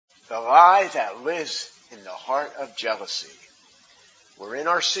The lie that lives in the heart of jealousy. We're in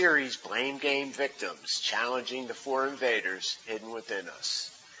our series, Blame Game Victims, challenging the four invaders hidden within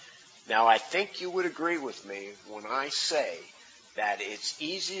us. Now, I think you would agree with me when I say that it's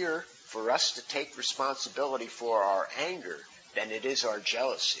easier for us to take responsibility for our anger than it is our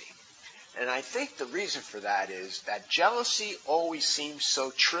jealousy. And I think the reason for that is that jealousy always seems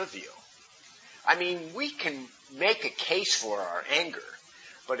so trivial. I mean, we can make a case for our anger,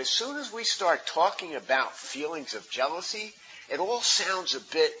 but as soon as we start talking about feelings of jealousy, it all sounds a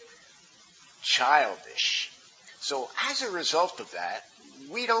bit childish. So as a result of that,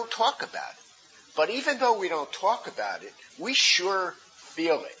 we don't talk about it. But even though we don't talk about it, we sure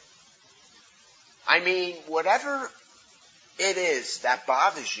feel it. I mean, whatever it is that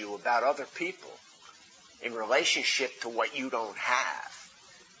bothers you about other people in relationship to what you don't have,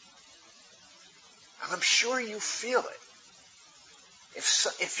 I'm sure you feel it.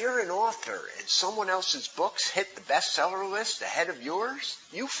 If you're an author and someone else's books hit the bestseller list ahead of yours,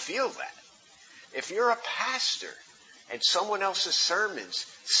 you feel that. If you're a pastor and someone else's sermons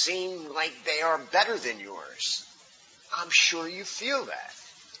seem like they are better than yours, I'm sure you feel that.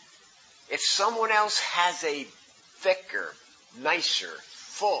 If someone else has a thicker, nicer,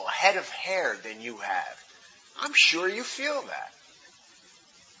 full head of hair than you have, I'm sure you feel that.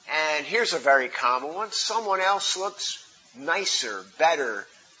 And here's a very common one. Someone else looks nicer, better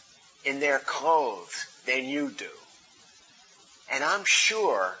in their clothes than you do. And I'm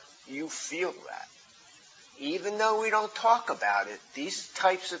sure you feel that. Even though we don't talk about it, these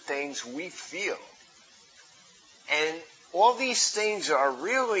types of things we feel. And all these things are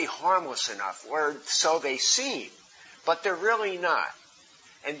really harmless enough, or so they seem, but they're really not.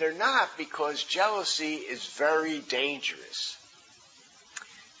 And they're not because jealousy is very dangerous.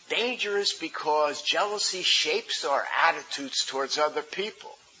 Dangerous because jealousy shapes our attitudes towards other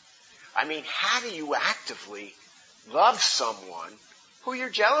people. I mean, how do you actively love someone who you're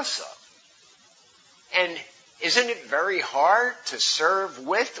jealous of? And isn't it very hard to serve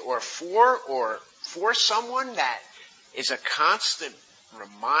with or for someone that is a constant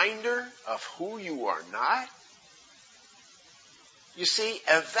reminder of who you are not? You see,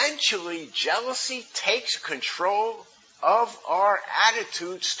 eventually jealousy takes control of our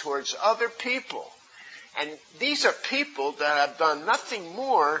attitudes towards other people. And these are people that have done nothing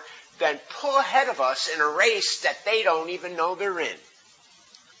more than pull ahead of us in a race that they don't even know they're in.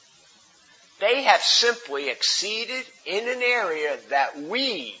 They have simply exceeded in an area that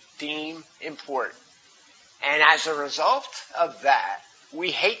we deem important. And as a result of that,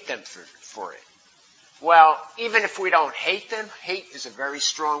 we hate them for it. Well, even if we don't hate them, hate is a very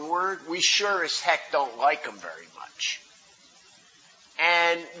strong word, we sure as heck don't like them very much.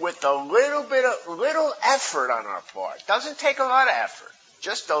 And with a little effort on our part, doesn't take a lot of effort,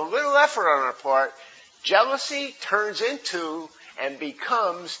 just a little effort on our part, jealousy turns into and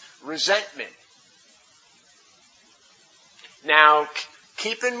becomes resentment. Now,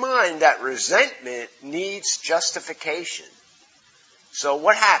 keep in mind that resentment needs justification. So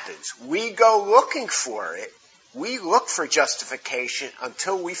what happens? We go looking for it. We look for justification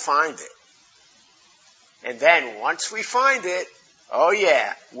until we find it. And then once we find it, oh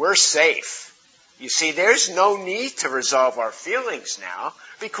yeah, we're safe. You see, there's no need to resolve our feelings now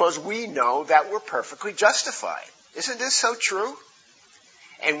because we know that we're perfectly justified. Isn't this so true?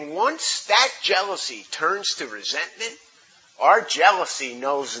 And once that jealousy turns to resentment, our jealousy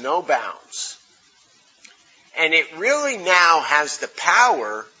knows no bounds. And it really now has the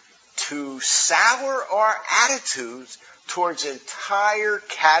power to sour our attitudes towards entire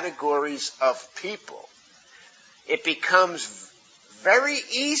categories of people. It becomes very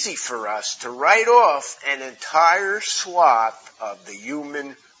easy for us to write off an entire swath of the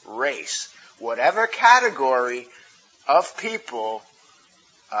human race, whatever category of people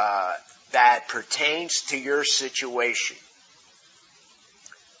that pertains to your situation.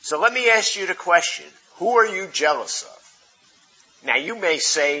 So let me ask you the question, who are you jealous of? Now you may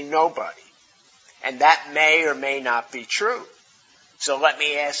say nobody, and that may or may not be true. So let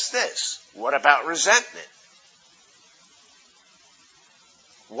me ask this, what about resentment?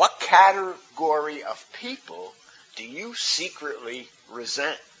 What category of people do you secretly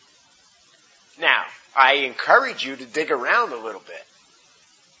resent? Now, I encourage you to dig around a little bit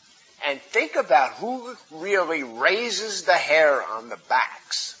and think about who really raises the hair on the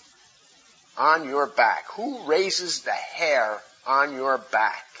backs, on your back. Who raises the hair on your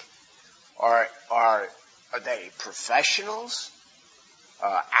back? Are they professionals,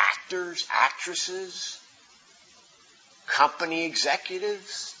 actors, actresses, company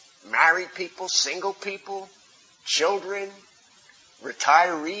executives, married people, single people, children?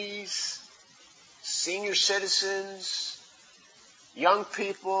 retirees, senior citizens, young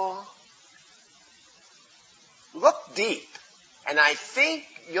people. Look deep, and I think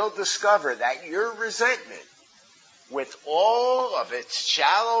you'll discover that your resentment, with all of its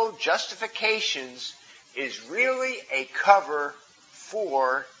shallow justifications, is really a cover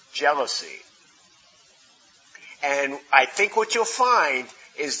for jealousy. And I think what you'll find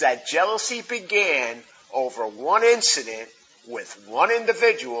is that jealousy began over one incident with one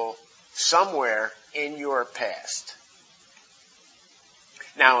individual somewhere in your past.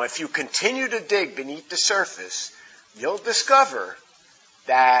 Now, if you continue to dig beneath the surface, you'll discover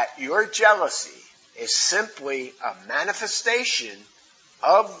that your jealousy is simply a manifestation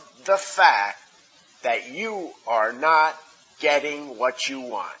of the fact that you are not getting what you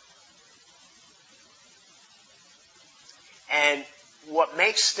want. And what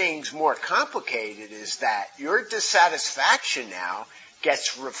makes things more complicated is that your dissatisfaction now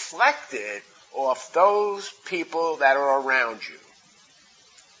gets reflected off those people that are around you.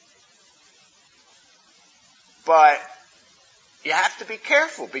 But you have to be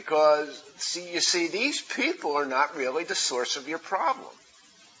careful because, you see, these people are not really the source of your problem.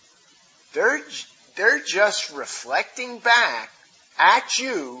 They're just reflecting back at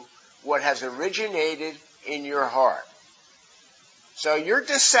you what has originated in your heart. So your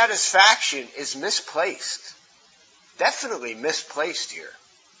dissatisfaction is misplaced. Definitely misplaced here.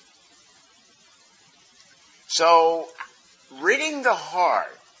 So ridding the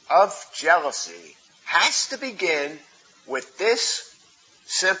heart of jealousy has to begin with this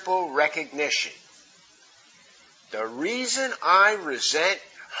simple recognition. The reason I resent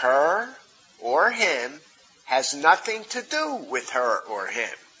her or him has nothing to do with her or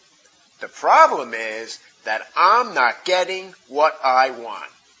him. The problem is that I'm not getting what I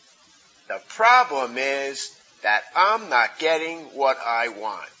want. The problem is that I'm not getting what I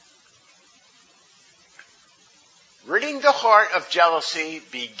want. Ridding the heart of jealousy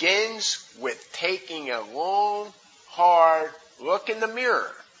begins with taking a long, hard look in the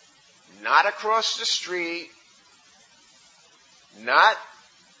mirror. Not across the street, not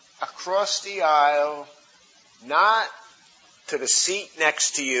across the aisle, not to the seat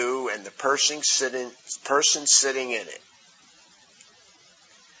next to you and the person sitting in it.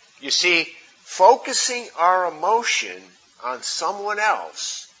 You see, focusing our emotion on someone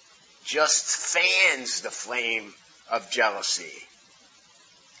else just fans the flame of jealousy.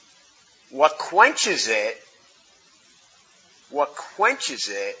 What quenches it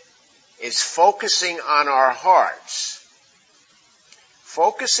is focusing on our hearts.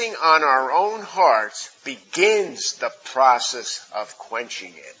 Focusing on our own hearts begins the process of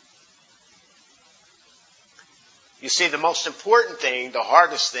quenching it. You see, the most important thing, the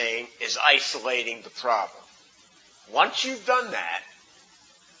hardest thing, is isolating the problem. Once you've done that,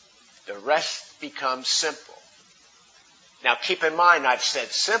 the rest becomes simple. Now keep in mind, I've said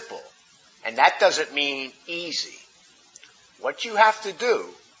simple, and that doesn't mean easy. What you have to do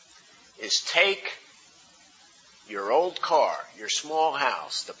is take your old car, your small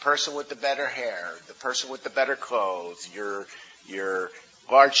house, the person with the better hair, the person with the better clothes, your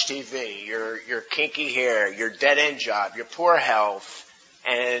large TV, your kinky hair, your dead-end job, your poor health,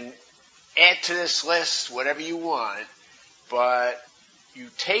 and add to this list whatever you want, but you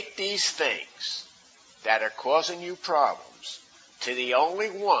take these things that are causing you problems to the only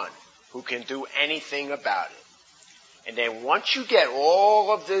one who can do anything about it. And then once you get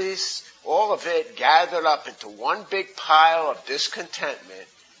all of it gathered up into one big pile of discontentment,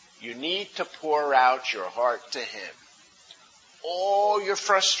 you need to pour out your heart to Him. All your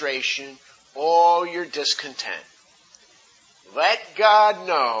frustration, all your discontent. Let God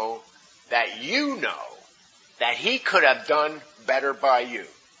know that you know that He could have done better by you.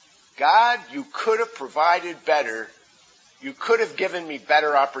 God, you could have provided better. You could have given me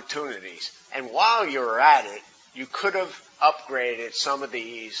better opportunities. And while you were at it, you could have upgraded some of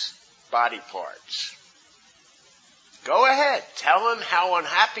these body parts. Go ahead. Tell Him how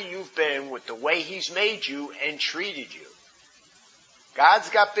unhappy you've been with the way He's made you and treated you. God's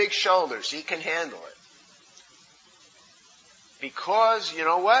got big shoulders. He can handle it. Because, you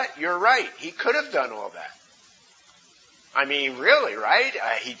know what? You're right. He could have done all that. I mean, really, right?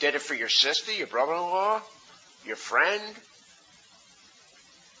 He did it for your sister, your brother-in-law, your friend,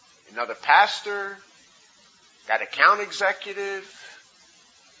 another pastor, that account executive,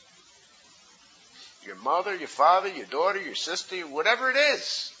 your mother, your father, your daughter, your sister, whatever it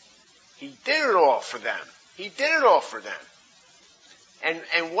is. He did it all for them. He did it all for them.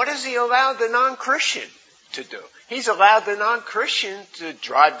 And what has He allowed the non-Christian to do? He's allowed the non-Christian to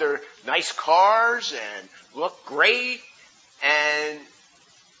drive their nice cars and look great And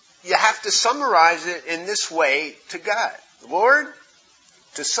you have to summarize it in this way to God. Lord,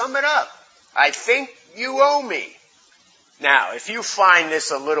 to sum it up, I think you owe me. Now, if you find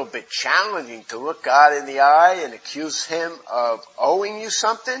this a little bit challenging to look God in the eye and accuse him of owing you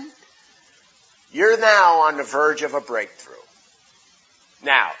something, you're now on the verge of a breakthrough.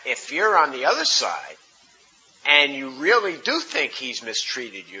 Now, if you're on the other side and you really do think he's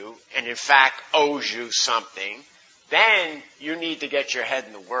mistreated you and in fact owes you something, then you need to get your head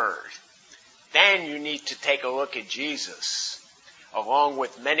in the Word. Then you need to take a look at Jesus, along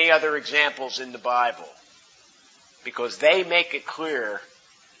with many other examples in the Bible, because they make it clear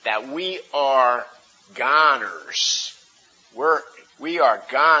that we are goners. We are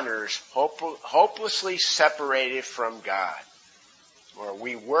goners, hopelessly separated from God. Or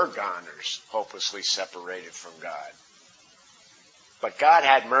we were goners, hopelessly separated from God. But God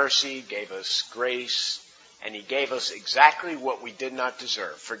had mercy, gave us grace, and he gave us exactly what we did not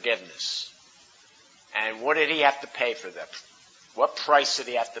deserve, forgiveness. And what did he have to pay for that? What price did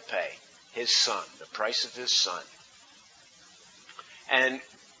he have to pay? His Son, the price of his Son. And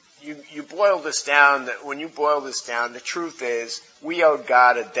you boil this down, when you boil this down, the truth is we owed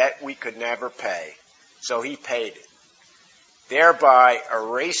God a debt we could never pay. So he paid it, thereby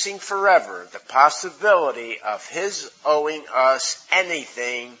erasing forever the possibility of his owing us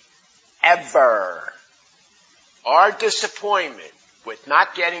anything ever. Our disappointment with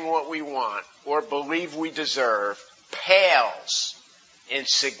not getting what we want or believe we deserve pales in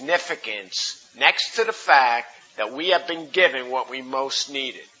significance next to the fact that we have been given what we most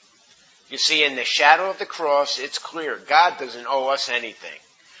needed. You see, in the shadow of the cross, it's clear God doesn't owe us anything,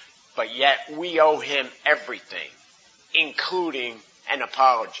 but yet we owe him everything, including an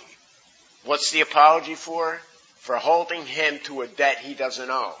apology. What's the apology for? For holding him to a debt he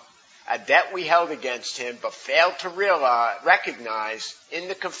doesn't owe. A debt we held against him but failed to recognize in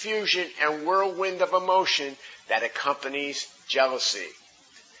the confusion and whirlwind of emotion that accompanies jealousy.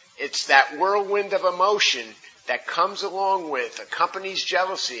 It's that whirlwind of emotion that comes along with, accompanies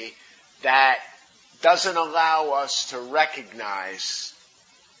jealousy, that doesn't allow us to recognize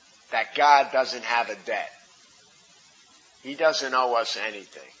that God doesn't have a debt. He doesn't owe us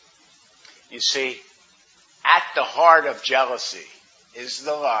anything. You see, at the heart of jealousy is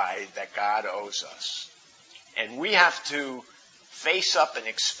the lie that God owes us. And we have to face up and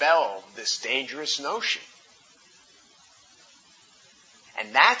expel this dangerous notion.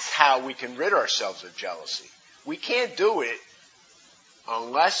 And that's how we can rid ourselves of jealousy. We can't do it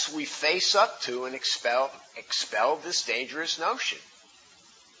unless we face up to and expel this dangerous notion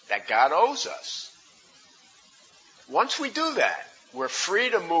that God owes us. Once we do that, we're free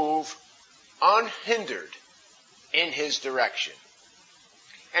to move unhindered in his direction.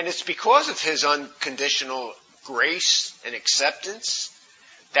 And it's because of his unconditional grace and acceptance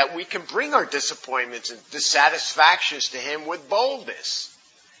that we can bring our disappointments and dissatisfactions to him with boldness.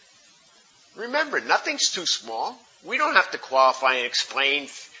 Remember, nothing's too small. We don't have to qualify and explain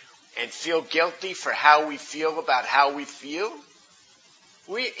and feel guilty for how we feel about how we feel.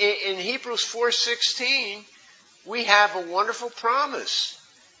 In Hebrews 4:16, we have a wonderful promise.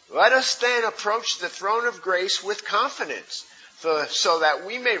 Let us then approach the throne of grace with confidence, so that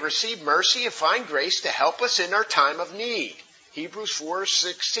we may receive mercy and find grace to help us in our time of need. Hebrews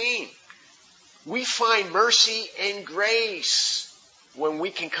 4:16. We find mercy and grace when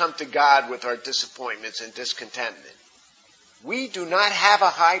we can come to God with our disappointments and discontentment. We do not have a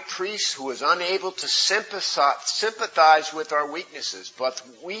high priest who is unable to sympathize with our weaknesses, but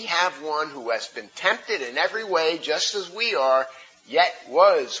we have one who has been tempted in every way just as we are, yet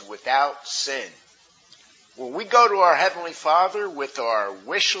was without sin. When we go to our Heavenly Father with our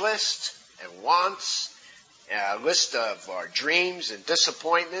wish list and wants, a list of our dreams and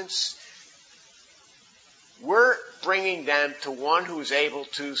disappointments, we're bringing them to one who is able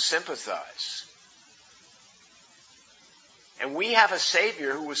to sympathize. And we have a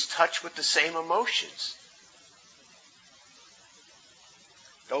Savior who was touched with the same emotions.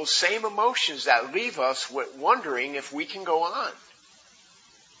 Those same emotions that leave us with wondering if we can go on.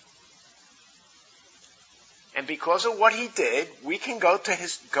 And because of what he did, we can go to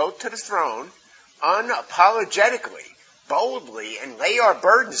the throne unapologetically, boldly, and lay our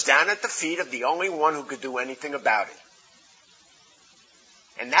burdens down at the feet of the only one who could do anything about it.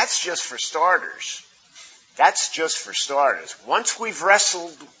 And that's just for starters. That's just for starters. Once we've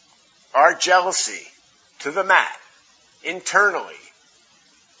wrestled our jealousy to the mat, internally,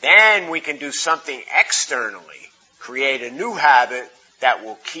 then we can do something externally, create a new habit that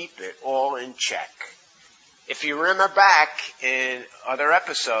will keep it all in check. If you remember back in other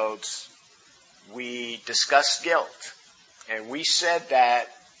episodes, we discussed guilt. And we said that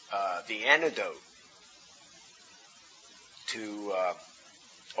the antidote to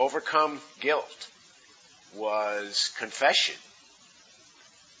overcome guilt was confession.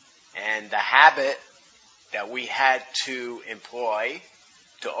 And the habit that we had to employ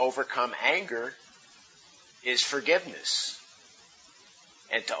to overcome anger is forgiveness.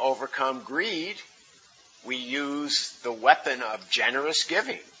 And to overcome greed, we use the weapon of generous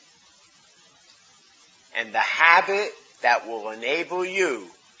giving. And the habit that will enable you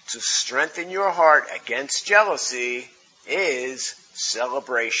to strengthen your heart against jealousy is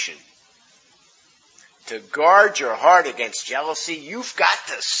celebration. To guard your heart against jealousy, you've got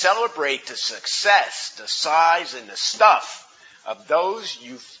to celebrate the success, the size, and the stuff of those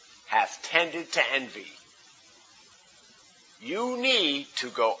you have tended to envy. You need to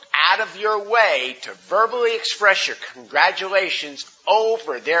go out of your way to verbally express your congratulations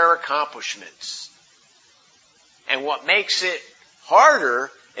over their accomplishments. And what makes it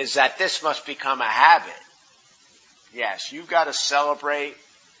harder is that this must become a habit. Yes, you've got to celebrate.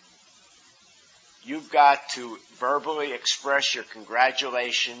 You've got to verbally express your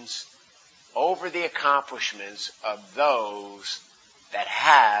congratulations over the accomplishments of those that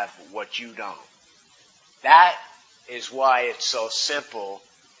have what you don't. That is why it's so simple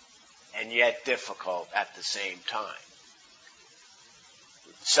and yet difficult at the same time.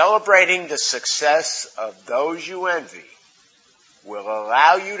 Celebrating the success of those you envy will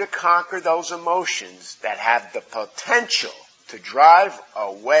allow you to conquer those emotions that have the potential to drive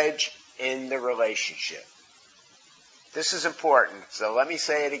a wedge in the relationship. This is important, so let me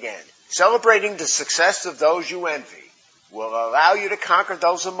say it again. Celebrating the success of those you envy will allow you to conquer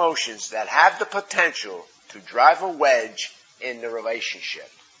those emotions that have the potential to drive a wedge in the relationship.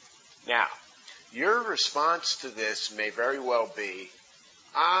 Now, your response to this may very well be,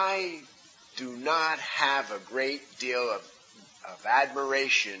 I do not have a great deal of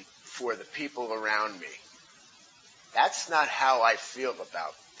admiration for the people around me. That's not how I feel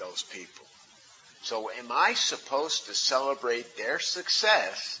about those people. So am I supposed to celebrate their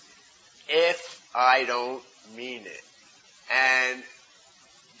success if I don't mean it? And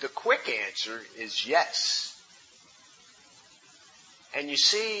the quick answer is yes. And you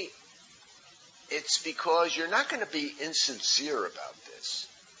see, it's because you're not going to be insincere about this.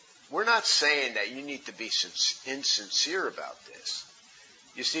 We're not saying that you need to be insincere about this.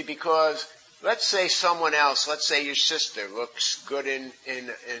 You see, because let's say someone else, let's say your sister looks good in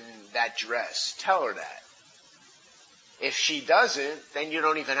that dress. Tell her that. If she doesn't, then you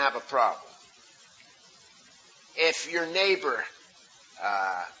don't even have a problem. If your neighbor,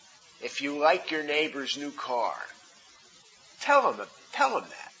 if you like your neighbor's new car, tell him that.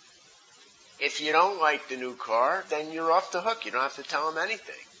 If you don't like the new car, then you're off the hook. You don't have to tell him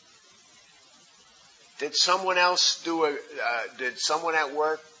anything. Did someone at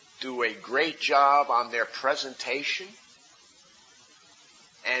work do a great job on their presentation?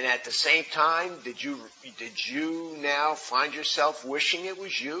 And at the same time, did you now find yourself wishing it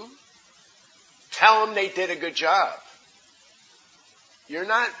was you? Tell them they did a good job. You're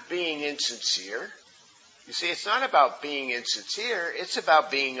not being insincere. You see, it's not about being insincere. It's about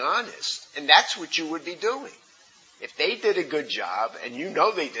being honest. And that's what you would be doing. If they did a good job, and you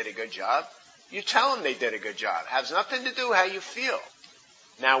know they did a good job, you tell them they did a good job. It has nothing to do how you feel.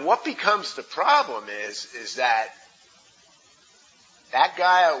 Now, what becomes the problem is that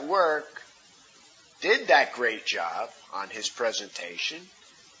guy at work did that great job on his presentation,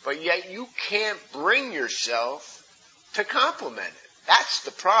 but yet you can't bring yourself to compliment it. That's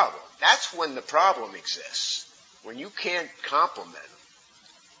the problem. That's when the problem exists, when you can't compliment them.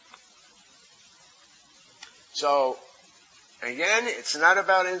 So, again, it's not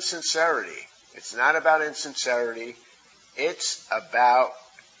about insincerity. It's not about insincerity. It's about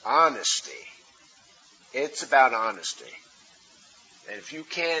honesty. It's about honesty. And if you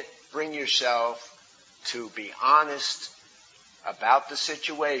can't bring yourself to be honest about the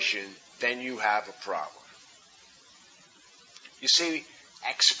situation, then you have a problem. You see,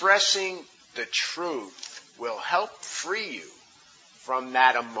 expressing the truth will help free you from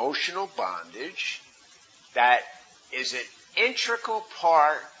that emotional bondage that is an integral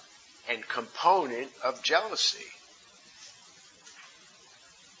part and component of jealousy.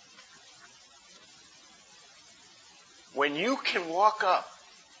 When you can walk up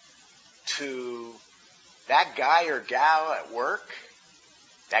to that guy or gal at work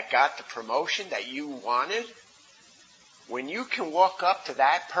that got the promotion that you wanted, when you can walk up to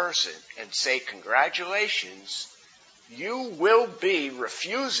that person and say congratulations, you will be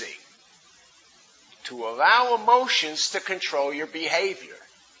refusing to allow emotions to control your behavior.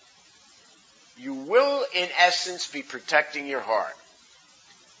 you will, in essence, be protecting your heart.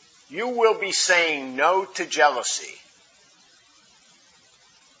 You will be saying no to jealousy.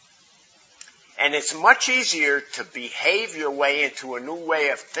 And it's much easier to behave your way into a new way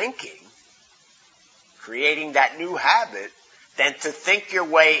of thinking, creating that new habit, than to think your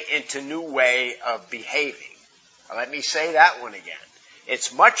way into a new way of behaving. Now, let me say that one again.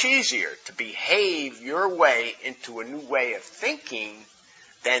 It's much easier to behave your way into a new way of thinking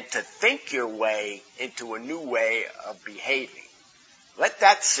than to think your way into a new way of behaving. Let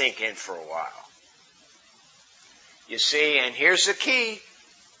that sink in for a while. You see, and here's the key.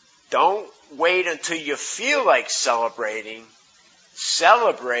 Don't wait until you feel like celebrating.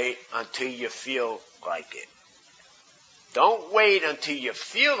 Celebrate until you feel like it. Don't wait until you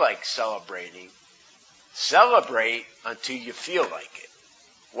feel like celebrating. Celebrate until you feel like it.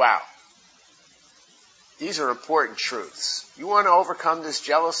 Wow. These are important truths. You want to overcome this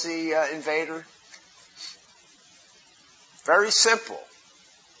jealousy invader? Very simple.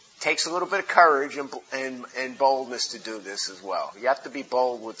 Takes a little bit of courage and boldness to do this as well. You have to be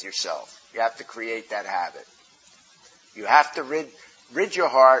bold with yourself. You have to create that habit. You have to rid your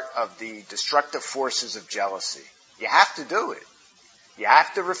heart of the destructive forces of jealousy. You have to do it. You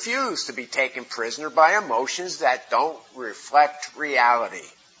have to refuse to be taken prisoner by emotions that don't reflect reality.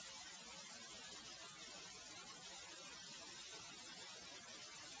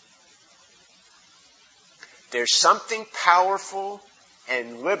 There's something powerful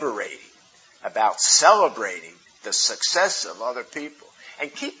and liberating about celebrating the success of other people.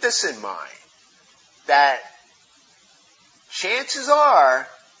 And keep this in mind, that chances are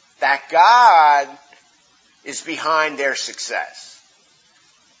that God is behind their success.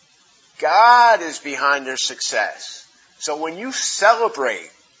 God is behind their success. So when you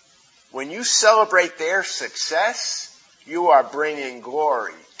celebrate their success, you are bringing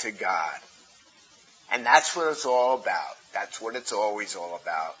glory to God. And that's what it's all about. That's what it's always all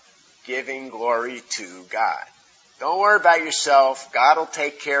about. Giving glory to God. Don't worry about yourself. God will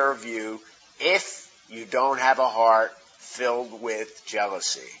take care of you if you don't have a heart filled with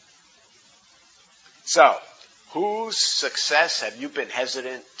jealousy. So, whose success have you been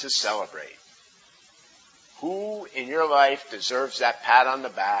hesitant to celebrate? Who in your life deserves that pat on the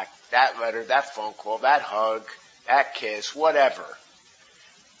back, that letter, that phone call, that hug, that kiss, whatever?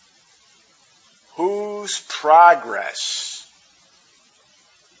 Whose progress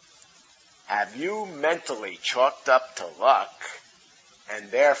have you mentally chalked up to luck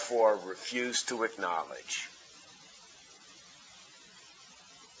and therefore refused to acknowledge?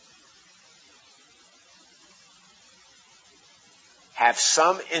 Have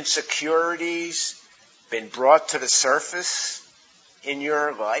some insecurities been brought to the surface in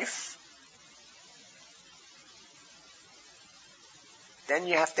your life? Then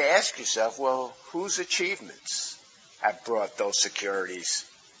you have to ask yourself, well, whose achievements have brought those securities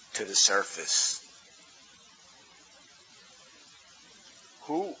to the surface?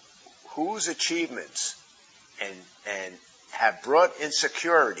 Whose achievements and have brought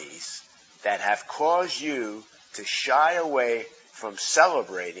insecurities that have caused you to shy away from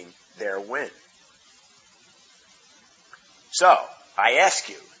celebrating their win? So, I ask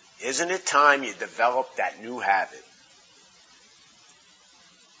you, isn't it time you develop that new habit?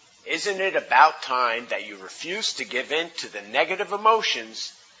 Isn't it about time that you refuse to give in to the negative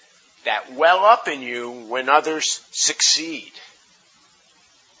emotions that well up in you when others succeed?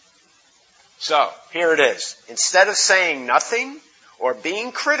 So, here it is. Instead of saying nothing or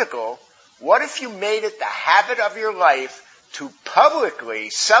being critical, what if you made it the habit of your life to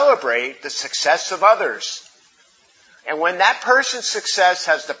publicly celebrate the success of others? And when that person's success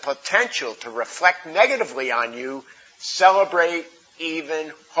has the potential to reflect negatively on you, celebrate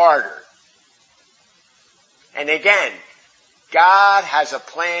even harder. And again, God has a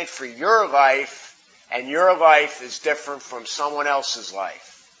plan for your life, and your life is different from someone else's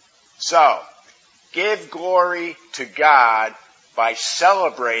life. So, give glory to God by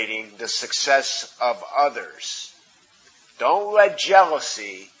celebrating the success of others. Don't let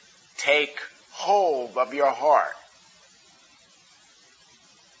jealousy take hold of your heart.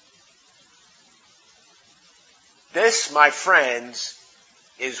 This, my friends,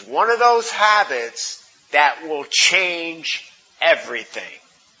 is one of those habits that will change everything.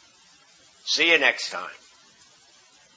 See you next time.